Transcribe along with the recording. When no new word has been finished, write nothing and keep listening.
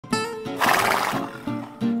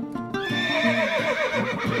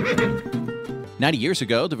90 years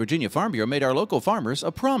ago, the Virginia Farm Bureau made our local farmers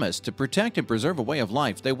a promise to protect and preserve a way of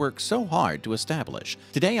life they work so hard to establish.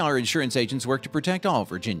 Today, our insurance agents work to protect all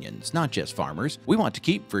Virginians, not just farmers. We want to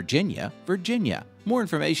keep Virginia, Virginia. More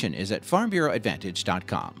information is at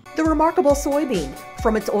farmbureauadvantage.com. The remarkable soybean.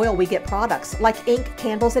 From its oil, we get products like ink,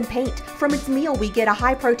 candles, and paint. From its meal, we get a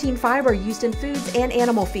high-protein fiber used in foods and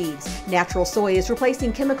animal feeds. Natural soy is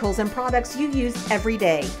replacing chemicals and products you use every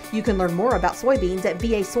day. You can learn more about soybeans at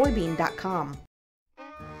vasoybean.com.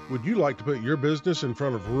 Would you like to put your business in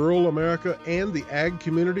front of rural America and the ag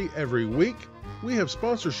community every week? We have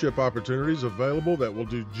sponsorship opportunities available that will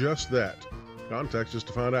do just that. Contact us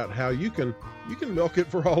to find out how you can milk it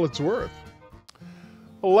for all it's worth.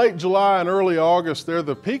 Well, late July and early August, they're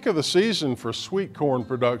the peak of the season for sweet corn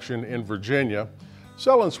production in Virginia.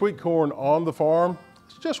 Selling sweet corn on the farm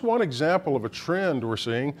is just one example of a trend we're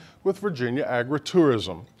seeing with Virginia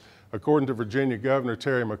agritourism. According to Virginia Governor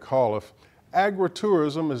McAuliffe,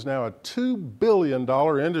 agritourism is now a $2 billion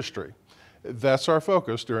industry. That's our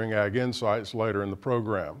focus during Ag Insights later in the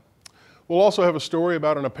program. We'll also have a story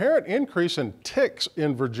about an apparent increase in ticks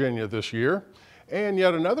in Virginia this year, and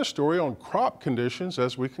yet another story on crop conditions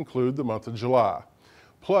as we conclude the month of July.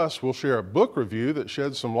 Plus, we'll share a book review that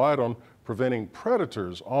sheds some light on preventing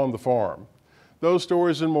predators on the farm. Those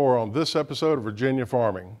stories and more on this episode of Virginia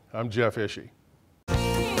Farming. I'm Jeff Ishii.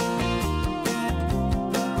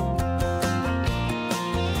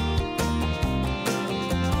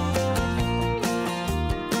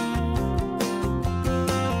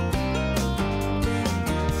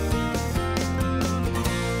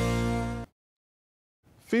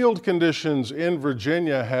 Field conditions in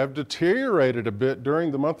Virginia have deteriorated a bit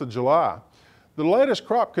during the month of July. The latest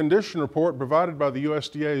crop condition report provided by the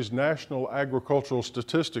USDA's National Agricultural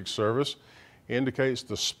Statistics Service indicates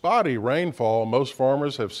the spotty rainfall most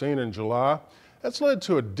farmers have seen in July that's led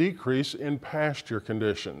to a decrease in pasture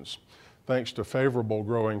conditions. Thanks to favorable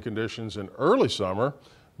growing conditions in early summer,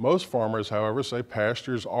 most farmers, however, say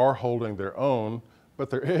pastures are holding their own, but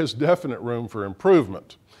there is definite room for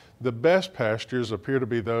improvement. The best pastures appear to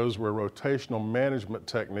be those where rotational management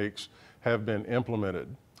techniques have been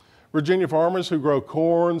implemented. Virginia farmers who grow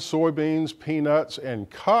corn, soybeans, peanuts, and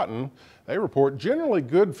cotton, they report generally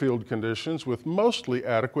good field conditions with mostly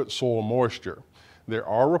adequate soil moisture. There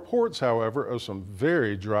are reports, however, of some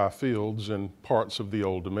very dry fields in parts of the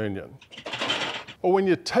Old Dominion. Well, when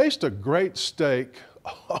you taste a great steak,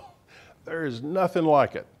 there is nothing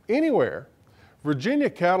like it anywhere. Virginia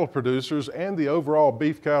cattle producers and the overall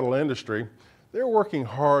beef cattle industry, they're working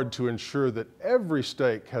hard to ensure that every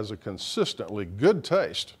steak has a consistently good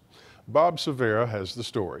taste. Bob Severa has the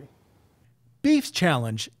story. Beef's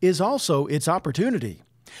challenge is also its opportunity.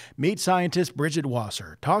 Meat scientist Bridget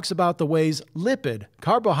Wasser talks about the ways lipid,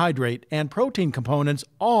 carbohydrate, and protein components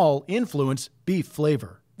all influence beef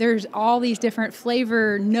flavor. There's all these different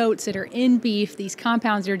flavor notes that are in beef. These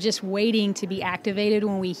compounds are just waiting to be activated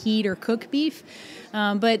when we heat or cook beef.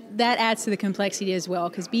 But that adds to the complexity as well,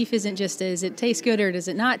 because beef isn't just does it taste good or does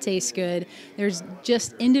it not taste good. There's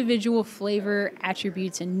just individual flavor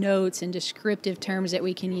attributes and notes and descriptive terms that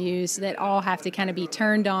we can use that all have to kind of be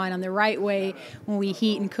turned on the right way when we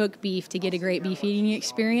heat and cook beef to get a great beef eating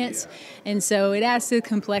experience. And so it adds to the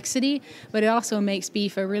complexity, but it also makes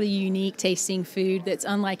beef a really unique tasting food that's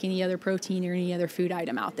unlike any other protein or any other food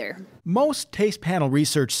item out there. Most taste panel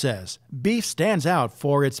research says beef stands out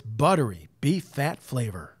for its buttery beef fat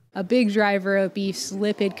flavor. A big driver of beef's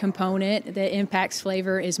lipid component that impacts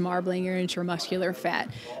flavor is marbling or intramuscular fat.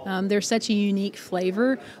 There's such a unique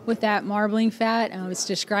flavor with that marbling fat. It's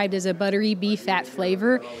described as a buttery beef fat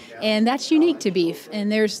flavor, and that's unique to beef.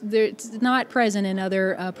 And it's not present in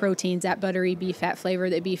other proteins, that buttery beef fat flavor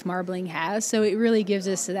that beef marbling has. So it really gives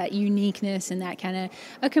us that uniqueness and that kind of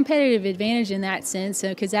a competitive advantage in that sense,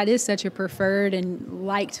 because that is such a preferred and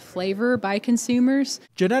liked flavor by consumers.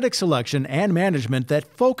 Genetic selection and management that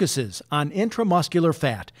focuses on intramuscular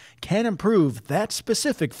fat can improve that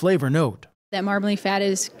specific flavor note. That marbling fat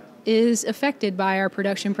is affected by our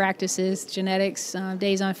production practices, genetics,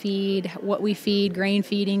 days on feed, what we feed. Grain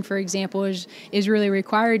feeding, for example, is really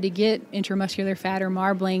required to get intramuscular fat or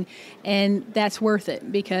marbling, and that's worth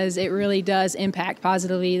it because it really does impact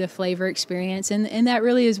positively the flavor experience, and that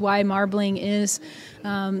really is why marbling is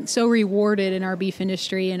so rewarded in our beef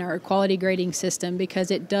industry and our quality grading system,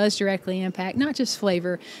 because it does directly impact not just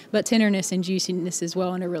flavor, but tenderness and juiciness as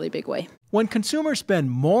well in a really big way. When consumers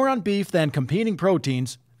spend more on beef than competing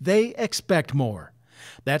proteins, they expect more.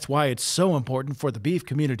 That's why it's so important for the beef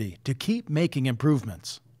community to keep making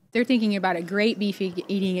improvements. They're thinking about a great beef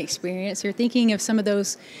eating experience. They're thinking of some of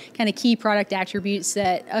those kind of key product attributes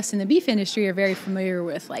that us in the beef industry are very familiar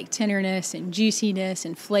with, like tenderness and juiciness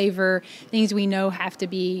and flavor, things we know have to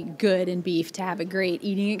be good in beef to have a great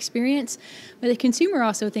eating experience. But the consumer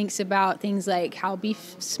also thinks about things like how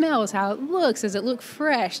beef smells, how it looks, does it look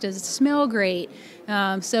fresh, does it smell great?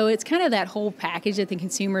 So it's kind of that whole package that the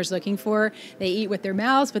consumer is looking for. They eat with their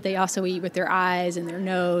mouths, but they also eat with their eyes and their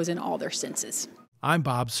nose and all their senses. I'm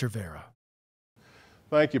Bob Cervera.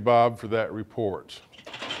 Thank you, Bob, for that report.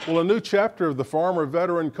 Well, a new chapter of the Farmer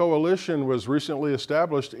Veteran Coalition was recently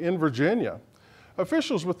established in Virginia.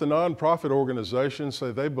 Officials with the nonprofit organization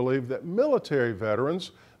say they believe that military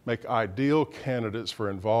veterans make ideal candidates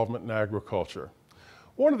for involvement in agriculture.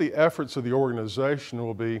 One of the efforts of the organization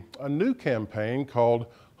will be a new campaign called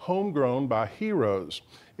Homegrown by Heroes.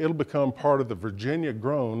 It'll become part of the Virginia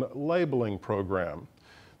Grown labeling program.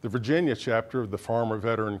 The Virginia chapter of the Farmer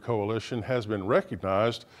Veteran Coalition has been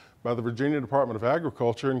recognized by the Virginia Department of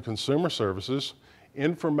Agriculture and Consumer Services.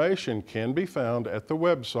 Information can be found at the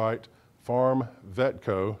website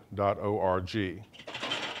farmvetco.org.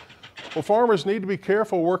 Well, farmers need to be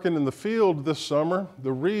careful working in the field this summer.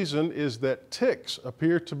 The reason is that ticks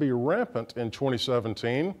appear to be rampant in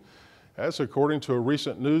 2017. That's according to a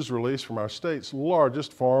recent news release from our state's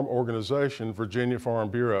largest farm organization, Virginia Farm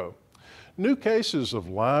Bureau. New cases of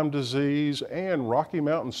Lyme disease and Rocky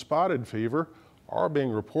Mountain spotted fever are being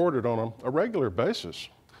reported on a regular basis.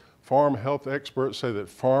 Farm health experts say that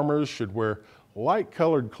farmers should wear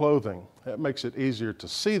light-colored clothing. That makes it easier to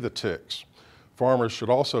see the ticks. Farmers should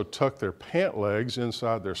also tuck their pant legs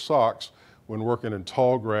inside their socks when working in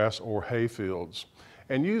tall grass or hay fields.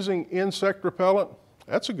 And using insect repellent,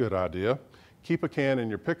 that's a good idea. Keep a can in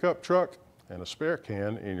your pickup truck and a spare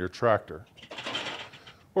can in your tractor.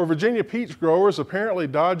 Well, Virginia peach growers apparently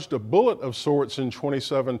dodged a bullet of sorts in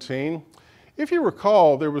 2017. If you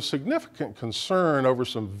recall, there was significant concern over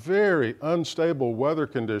some very unstable weather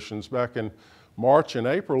conditions back in March and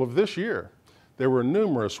April of this year. There were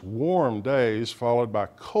numerous warm days followed by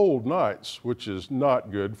cold nights, which is not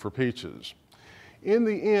good for peaches. In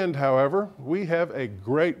the end, however, we have a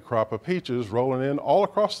great crop of peaches rolling in all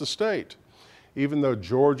across the state. Even though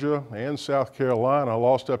Georgia and South Carolina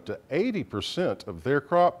lost up to 80% of their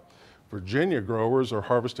crop, Virginia growers are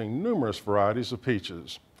harvesting numerous varieties of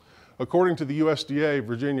peaches. According to the USDA,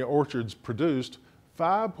 Virginia orchards produced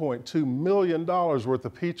 $5.2 million worth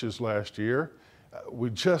of peaches last year.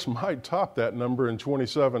 We just might top that number in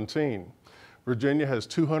 2017. Virginia has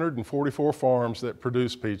 244 farms that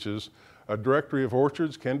produce peaches. A directory of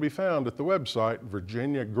orchards can be found at the website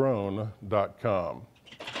virginiagrown.com.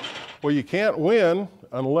 Well, you can't win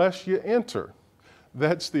unless you enter.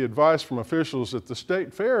 That's the advice from officials at the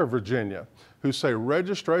State Fair of Virginia, who say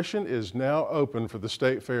registration is now open for the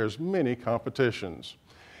State Fair's many competitions.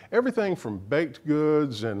 Everything from baked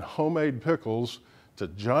goods and homemade pickles to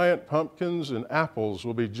giant pumpkins and apples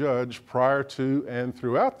will be judged prior to and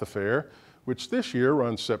throughout the fair, which this year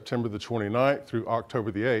runs September the 29th through October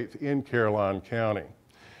the 8th in Caroline County.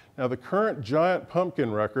 Now, the current giant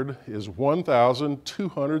pumpkin record is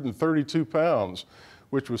 1,232 pounds,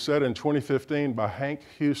 which was set in 2015 by Hank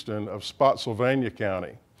Houston of Spotsylvania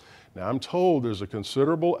County. Now, I'm told there's a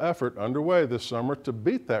considerable effort underway this summer to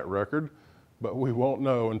beat that record, but we won't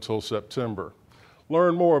know until September.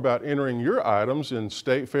 Learn more about entering your items in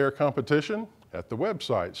State Fair competition at the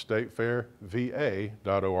website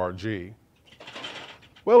statefairva.org.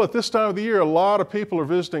 Well, at this time of the year, a lot of people are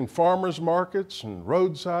visiting farmers markets and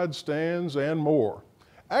roadside stands and more.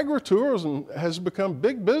 Agritourism has become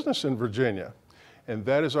big business in Virginia, and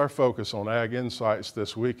that is our focus on Ag Insights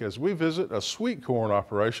this week as we visit a sweet corn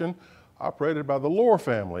operation operated by the Lohr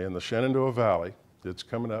family in the Shenandoah Valley. It's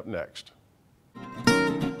coming up next.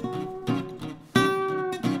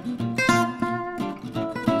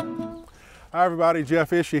 Hi everybody, Jeff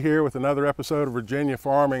Ishii here with another episode of Virginia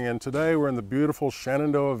Farming, and today we're in the beautiful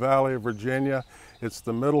Shenandoah Valley of Virginia. It's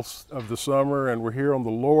the middle of the summer and we're here on the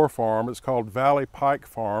Lohr farm. It's called Valley Pike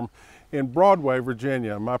Farm in Broadway,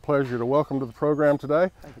 Virginia. My pleasure to welcome to the program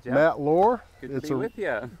today, Thank you, Jeff. Matt Lohr. Good to be with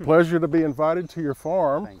you. Pleasure to be invited to your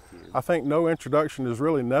farm. Thank you. I think no introduction is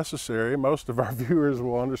really necessary. Most of our viewers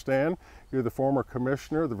will understand. You're the former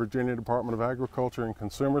commissioner of the Virginia Department of Agriculture and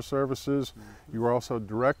Consumer Services. You were also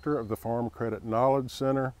director of the Farm Credit Knowledge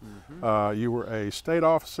Center. You were a state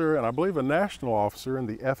officer and I believe a national officer in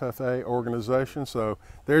the FFA organization. So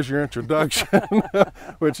there's your introduction,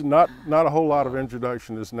 which not a whole lot of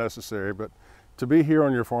introduction is necessary, but to be here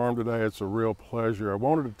on your farm today, it's a real pleasure. I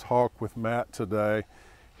wanted to talk with Matt today.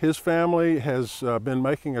 His family has been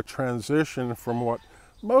making a transition from what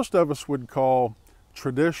most of us would call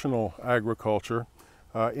traditional agriculture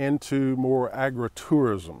into more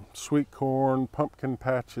agritourism, sweet corn, pumpkin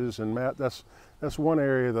patches, and Matt, that's one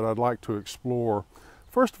area that I'd like to explore.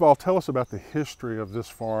 First of all, tell us about the history of this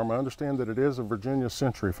farm. I understand that it is a Virginia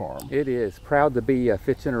Century farm. It is. Proud to be a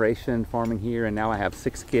fifth generation farming here, and now I have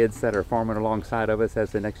 6 kids that are farming alongside of us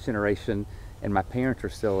as the next generation, and my parents are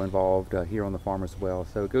still involved here on the farm as well.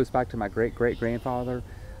 So it goes back to my great-great-grandfather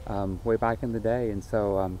way back in the day, and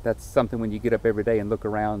so that's something when you get up every day and look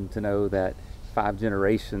around to know that 5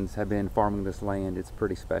 generations have been farming this land. It's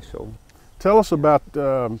pretty special. Tell us about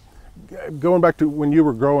going back to when you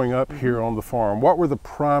were growing up here on the farm. What were the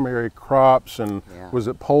primary crops, and was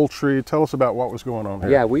it poultry? Tell us about what was going on here.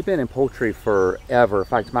 Yeah, we've been in poultry forever. In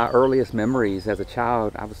fact, my earliest memories as a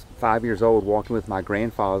child, I was 5 years old walking with my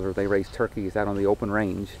grandfather. They raised turkeys out on the open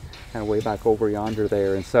range, kind of way back over yonder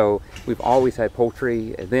there. And so we've always had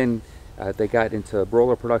poultry. And then they got into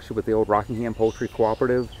broiler production with the old Rockingham Poultry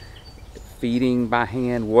Cooperative, feeding by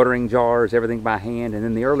hand, watering jars, everything by hand. And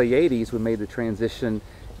in the early 80s, we made the transition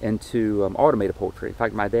into automated poultry. In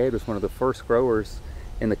fact, my dad was one of the first growers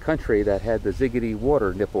in the country that had the Ziggity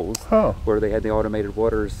water nipples, where they had the automated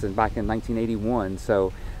waters back in 1981.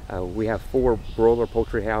 So we have 4 broiler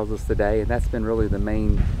poultry houses today, and that's been really the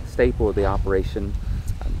main staple of the operation.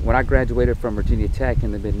 When I graduated from Virginia Tech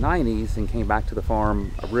in the mid-90s and came back to the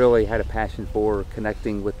farm, I really had a passion for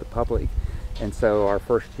connecting with the public. And so our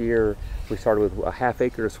first year, we started with a ½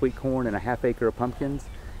 acre of sweet corn and a ½ acre of pumpkins,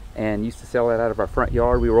 and used to sell that out of our front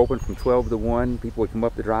yard. We were open from 12 to 1. People would come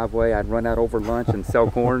up the driveway. I'd run out over lunch and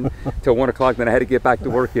sell corn till 1 o'clock. Then I had to get back to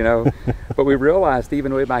work, you know. But we realized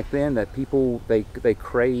even way back then that people, they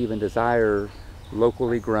crave and desire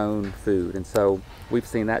locally grown food. And so we've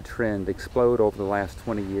seen that trend explode over the last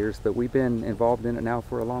 20 years, but we've been involved in it now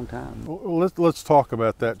for a long time. Well, let's talk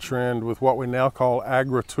about that trend with what we now call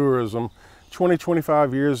agritourism.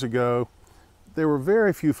 25 years ago, there were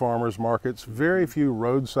very few farmers markets, very few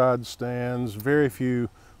roadside stands, very few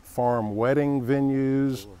farm wedding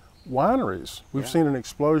venues, wineries. We've seen an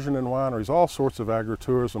explosion in wineries, all sorts of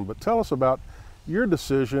agritourism. But tell us about your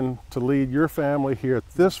decision to lead your family here at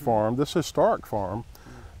this farm, this historic farm,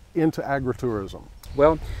 into agritourism.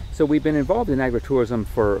 Well, so we've been involved in agritourism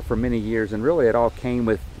for many years, and really it all came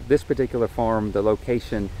with this particular farm. The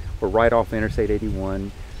location, we're right off Interstate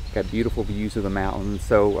 81, got beautiful views of the mountains.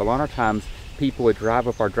 So a lot of times people would drive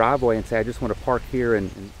up our driveway and say, I just want to park here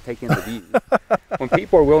and take in the view. When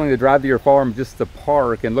people are willing to drive to your farm just to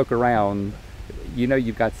park and look around, you know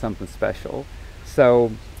you've got something special.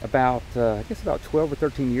 So about, I guess about 12 or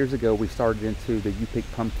 13 years ago, we started into the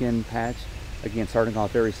U-Pick pumpkin patch. Again, starting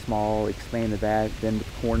off very small, expanded that, then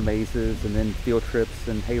with corn mazes, and then field trips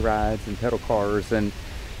and hay rides and pedal cars. And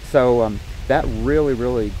so that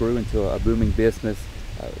really grew into a booming business.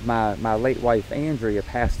 My late wife, Andrea,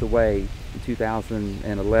 passed away in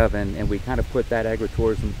 2011, and we kind of put that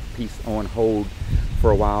agritourism piece on hold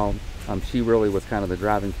for a while. She really was kind of the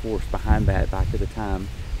driving force behind that back at the time.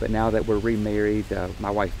 But now that we're remarried,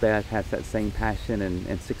 my wife Beth has that same passion,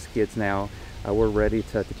 and 6 kids now. We're ready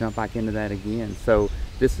to jump back into that again. So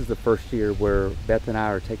this is the first year where Beth and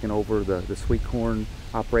I are taking over the sweet corn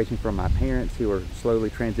operation from my parents, who are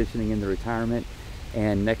slowly transitioning into retirement.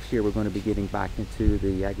 And next year we're going to be getting back into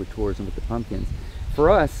the agritourism with the pumpkins. For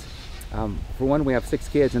us, for one, we have 6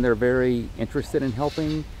 kids, and they're very interested in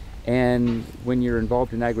helping. And when you're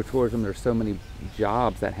involved in agritourism, there's so many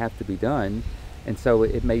jobs that have to be done. And so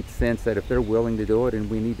it made sense that if they're willing to do it and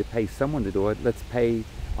we need to pay someone to do it, let's pay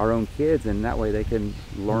our own kids, and that way they can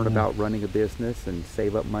learn about running a business and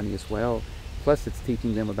save up money as well. Plus it's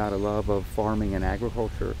teaching them about a love of farming and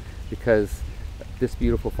agriculture, because this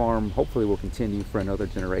beautiful farm hopefully will continue for another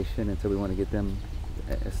generation, and so we want to get them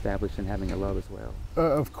established and having a love as well.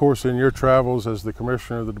 Of course, in your travels as the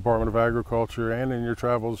Commissioner of the Department of Agriculture and in your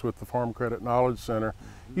travels with the Farm Credit Knowledge Center,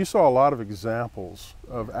 you saw a lot of examples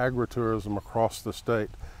of agritourism across the state.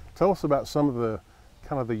 Tell us about some of the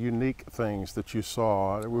kind of the unique things that you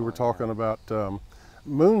saw. We were talking about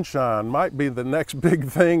moonshine might be the next big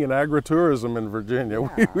thing in agritourism in Virginia.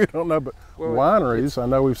 Yeah. We don't know, but wineries, I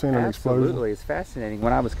know we've seen an explosion. Absolutely, it's fascinating.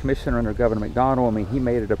 When I was commissioner under Governor McAuliffe, I mean, he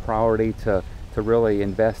made it a priority to really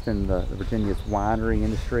invest in the Virginia's winery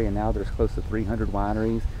industry, and now there's close to 300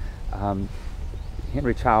 wineries.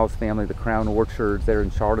 Henry Child's family, the Crown Orchards there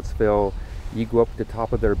in Charlottesville, you go up to the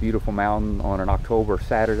top of their beautiful mountain on an October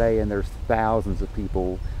Saturday, and there's thousands of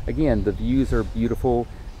people. Again, the views are beautiful.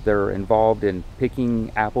 They're involved in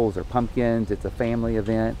picking apples or pumpkins. It's a family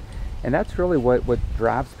event, and that's really what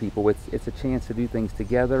drives people. It's a chance to do things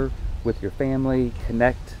together with your family,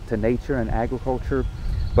 connect to nature and agriculture.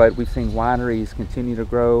 But we've seen wineries continue to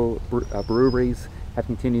grow, breweries have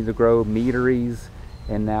continued to grow. Meaderies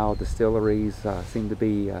and now distilleries seem to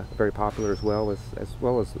be very popular as well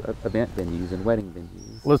as event venues and wedding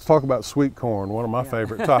venues. Let's talk about sweet corn, one of my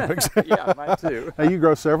favorite topics. Yeah, mine too. Now, you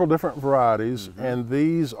grow several different varieties, and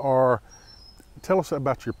these are, tell us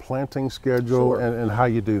about your planting schedule. Sure. and how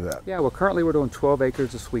you do that. Yeah, well, currently we're doing 12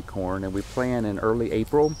 acres of sweet corn, and we plant in early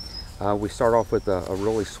April. We start off with a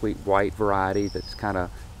really sweet white variety that's kind of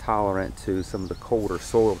tolerant to some of the colder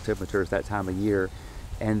soil temperatures that time of year.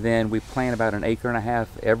 And then we plant about 1.5 acres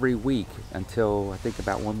every week until I think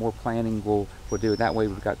about one more planting we'll do. That way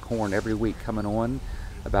we've got corn every week coming on,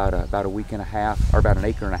 about a week and a half, or about 1.5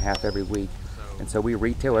 acres every week. And so we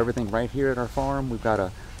retail everything right here at our farm. We've got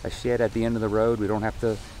a shed at the end of the road. We don't have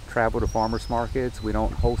to travel to farmers markets. We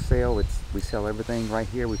don't wholesale. We sell everything right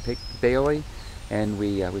here. We pick daily, and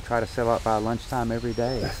we try to sell out by lunchtime every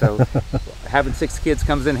day. So having 6 kids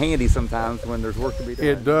comes in handy sometimes when there's work to be done.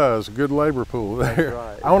 It does. Good labor pool there. That's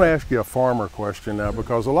right. I want to ask you a farmer question now,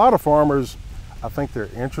 because a lot of farmers, I think they're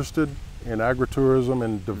interested in agritourism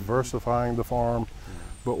and diversifying the farm.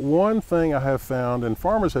 But one thing I have found, and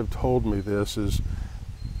farmers have told me this, is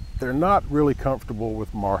they're not really comfortable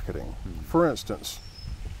with marketing. For instance,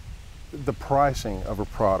 the pricing of a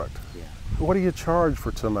product. Yeah. What do you charge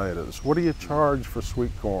for tomatoes? What do you charge for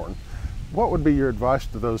sweet corn? What would be your advice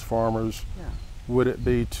to those farmers? Yeah. Would it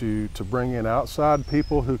be to bring in outside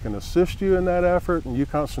people who can assist you in that effort and you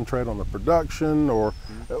concentrate on the production, or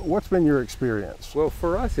what's been your experience? Well,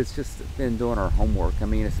 for us, it's just been doing our homework. I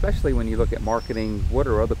mean, especially when you look at marketing, what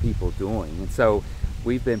are other people doing? And so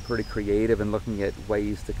we've been pretty creative in looking at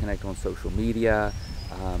ways to connect on social media.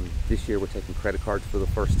 This year we're taking credit cards for the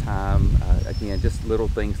first time. Again, just little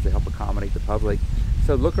things to help accommodate the public.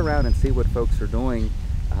 So look around and see what folks are doing.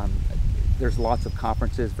 There's lots of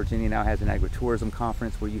conferences. Virginia now has an agritourism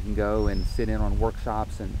conference where you can go and sit in on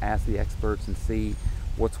workshops and ask the experts and see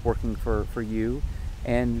what's working for you.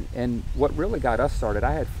 And what really got us started,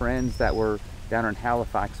 I had friends that were down in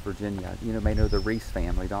Halifax, Virginia. You may know the Reese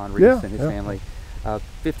family, Don Reese and his family.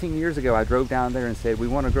 15 years ago, I drove down there and said, we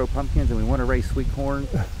want to grow pumpkins and we want to raise sweet corn.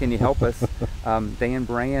 Can you help us? Dan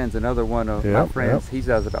Brand's another one of my friends. He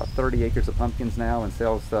does about 30 acres of pumpkins now and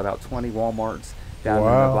sells to about 20 Walmarts down in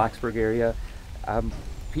the Blacksburg area.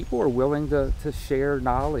 People are willing to share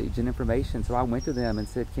knowledge and information. So I went to them and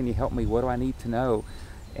said, can you help me? What do I need to know?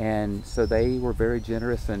 And so they were very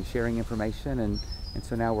generous in sharing information. And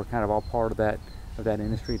so now we're kind of all part of that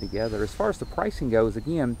industry together. As far as the pricing goes,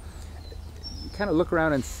 again, you kind of look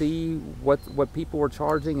around and see what people are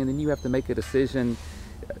charging, and then you have to make a decision.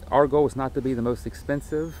 Our goal is not to be the most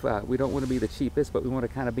expensive. We don't want to be the cheapest, but we want to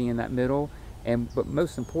kind of be in that middle. But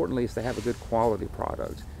most importantly is to have a good quality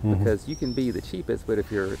product, because you can be the cheapest, but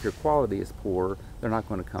if your quality is poor, they're not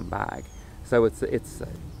going to come back. So it's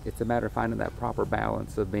a matter of finding that proper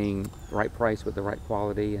balance of being the right price with the right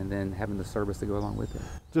quality, and then having the service to go along with it.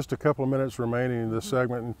 Just a couple of minutes remaining in this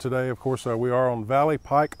segment, and today, of course, we are on Valley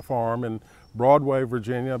Pike Farm in Broadway,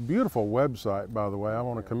 Virginia. Beautiful website, by the way. I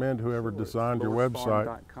want to commend whoever designed your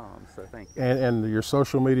website. So thank you. And your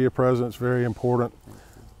social media presence, very important.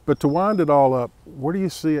 But to wind it all up, where do you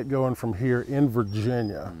see it going from here in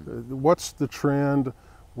Virginia? What's the trend?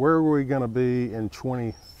 Where are we going to be in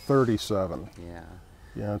 2037?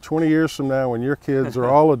 Yeah, 20 years from now, when your kids are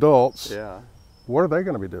all adults, what are they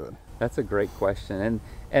going to be doing? That's a great question.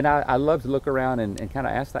 And I love to look around and kind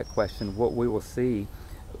of ask that question, what we will see.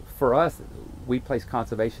 For us, we placed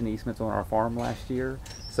conservation easements on our farm last year,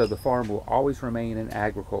 so the farm will always remain in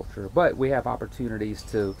agriculture, but we have opportunities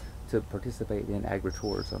to participate in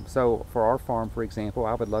agritourism. So for our farm, for example,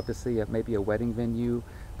 I would love to see maybe a wedding venue,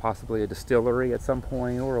 possibly a distillery at some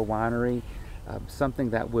point, or a winery,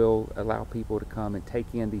 something that will allow people to come and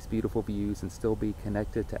take in these beautiful views and still be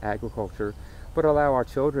connected to agriculture, but allow our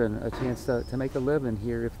children a chance to make a living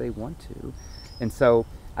here if they want to. And so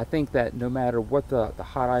I think that no matter what the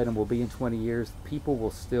hot item will be in 20 years, people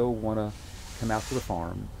will still want to come out to the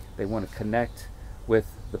farm. They want to connect with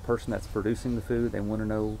the person that's producing the food. They want to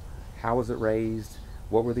know, how was it raised?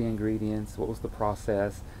 What were the ingredients? What was the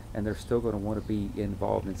process? And they're still going to want to be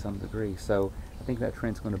involved in some degree. So I think that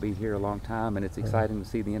trend's going to be here a long time, and it's exciting to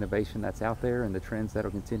see the innovation that's out there and the trends that'll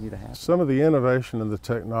continue to happen. Some of the innovation and the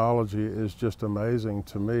technology is just amazing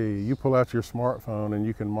to me. You pull out your smartphone and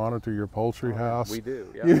you can monitor your poultry house. We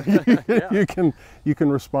do, yeah. You can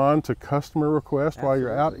respond to customer requests while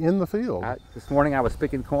you're out in the field. This morning I was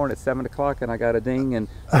picking corn at 7 o'clock and I got a ding, and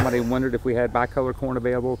somebody wondered if we had bicolor corn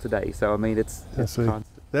available today. So I mean, it's constant.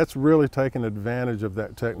 That's really taking advantage of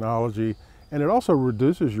that technology And it also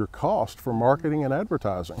reduces your cost for marketing and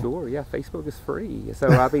advertising. Sure, yeah, Facebook is free. So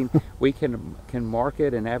I mean, we can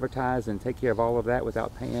market and advertise and take care of all of that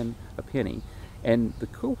without paying a penny. And the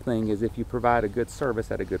cool thing is if you provide a good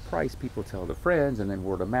service at a good price, people tell their friends, and then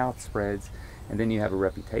word of mouth spreads, and then you have a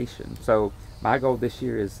reputation. So my goal this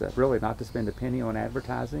year is really not to spend a penny on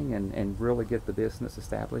advertising and really get the business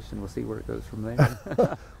established, and we'll see where it goes from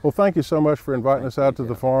there. Well, thank you so much for inviting us out to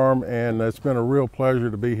the farm, and it's been a real pleasure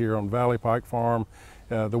to be here on Valley Pike Farm.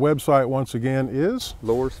 The website once again is?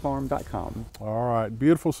 lowersfarm.com. All right,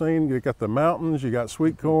 beautiful scene. You got the mountains, you got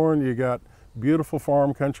sweet corn, you got beautiful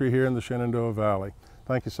farm country here in the Shenandoah Valley.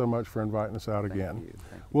 Thank you so much for inviting us out again. Thank you.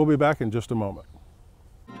 We'll be back in just a moment.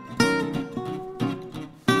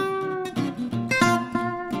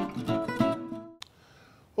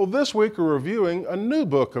 Well, this week we're reviewing a new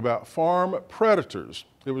book about farm predators.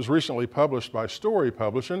 It was recently published by Story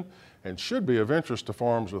Publishing and should be of interest to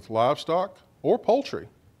farms with livestock or poultry.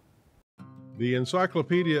 The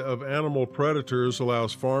Encyclopedia of Animal Predators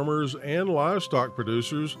allows farmers and livestock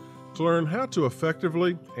producers to learn how to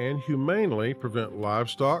effectively and humanely prevent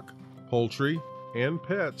livestock, poultry, and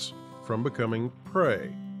pets from becoming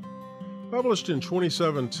prey. Published in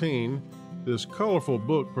 2017, this colorful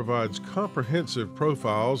book provides comprehensive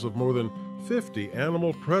profiles of more than 50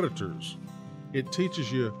 animal predators. It teaches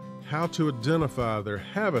you how to identify their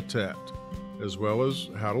habitat, as well as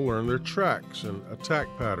how to learn their tracks and attack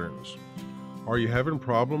patterns. Are you having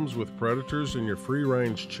problems with predators in your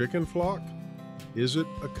free-range chicken flock? Is it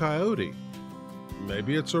a coyote?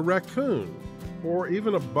 Maybe it's a raccoon, or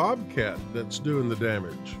even a bobcat that's doing the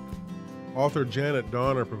damage. Author Janet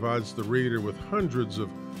Donner provides the reader with hundreds of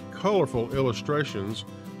colorful illustrations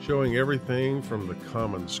showing everything from the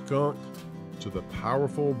common skunk to the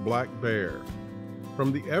powerful black bear,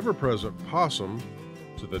 from the ever-present possum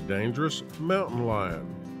to the dangerous mountain lion,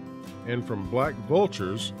 and from black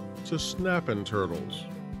vultures to snapping turtles.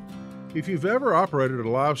 If you've ever operated a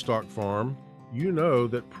livestock farm, you know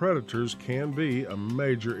that predators can be a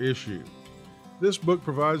major issue. This book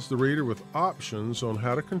provides the reader with options on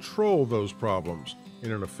how to control those problems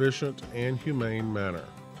in an efficient and humane manner.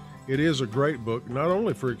 It is a great book not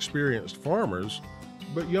only for experienced farmers,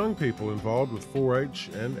 but young people involved with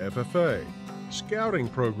 4-H and FFA, scouting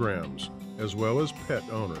programs, as well as pet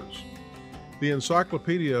owners. The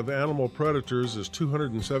Encyclopedia of Animal Predators is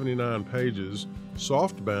 279 pages,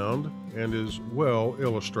 soft-bound, and is well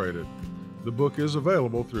illustrated. The book is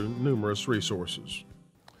available through numerous resources.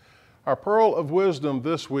 Our pearl of wisdom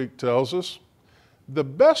this week tells us, the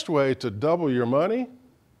best way to double your money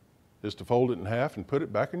is to fold it in half and put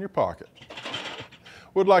it back in your pocket.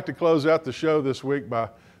 We'd like to close out the show this week by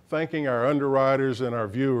thanking our underwriters and our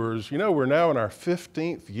viewers. You know, we're now in our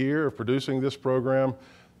 15th year of producing this program.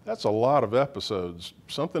 That's a lot of episodes,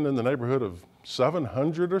 something in the neighborhood of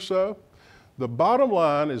 700 or so. The bottom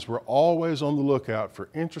line is we're always on the lookout for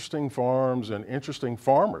interesting farms and interesting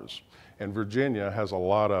farmers, and Virginia has a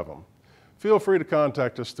lot of them. Feel free to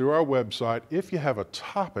contact us through our website if you have a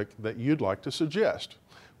topic that you'd like to suggest.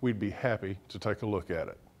 We'd be happy to take a look at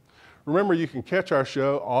it. Remember, you can catch our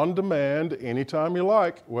show on demand anytime you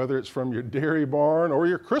like, whether it's from your dairy barn or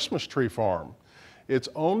your Christmas tree farm. It's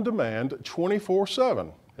on demand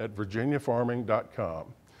 24/7 at virginiafarming.com.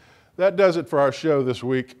 That does it for our show this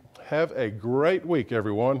week. Have a great week,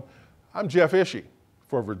 everyone. I'm Jeff Ishii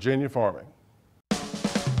for Virginia Farming.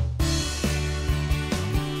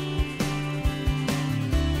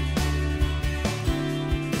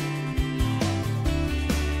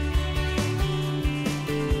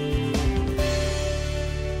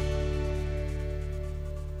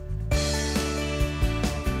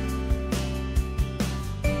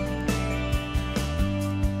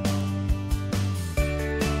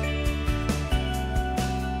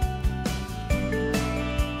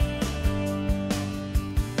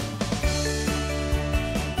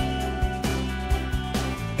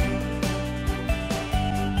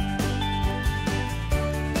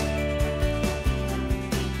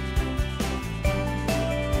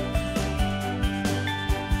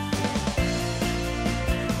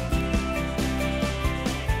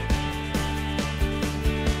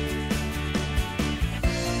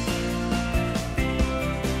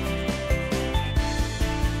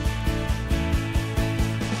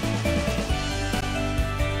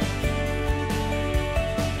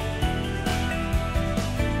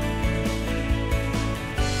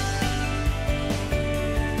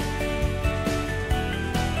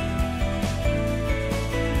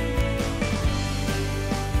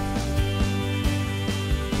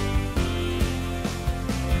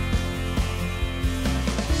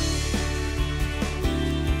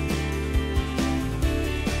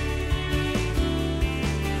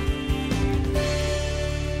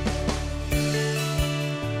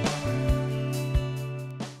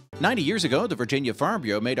 90 years ago, the Virginia Farm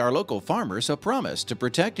Bureau made our local farmers a promise to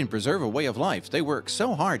protect and preserve a way of life they work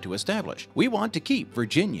so hard to establish. We want to keep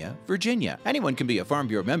Virginia, Virginia. Anyone can be a Farm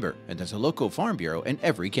Bureau member, and there's a local Farm Bureau in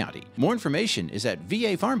every county. More information is at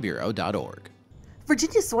vafarmbureau.org.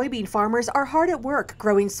 Virginia soybean farmers are hard at work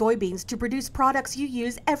growing soybeans to produce products you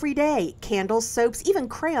use every day. Candles, soaps, even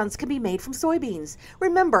crayons can be made from soybeans.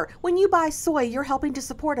 Remember, when you buy soy, you're helping to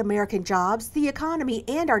support American jobs, the economy,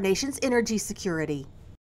 and our nation's energy security.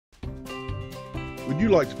 Would you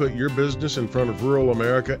like to put your business in front of rural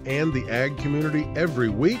America and the ag community every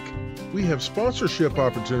week? We have sponsorship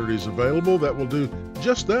opportunities available that will do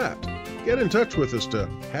just that. Get in touch with us to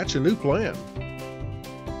hatch a new plan.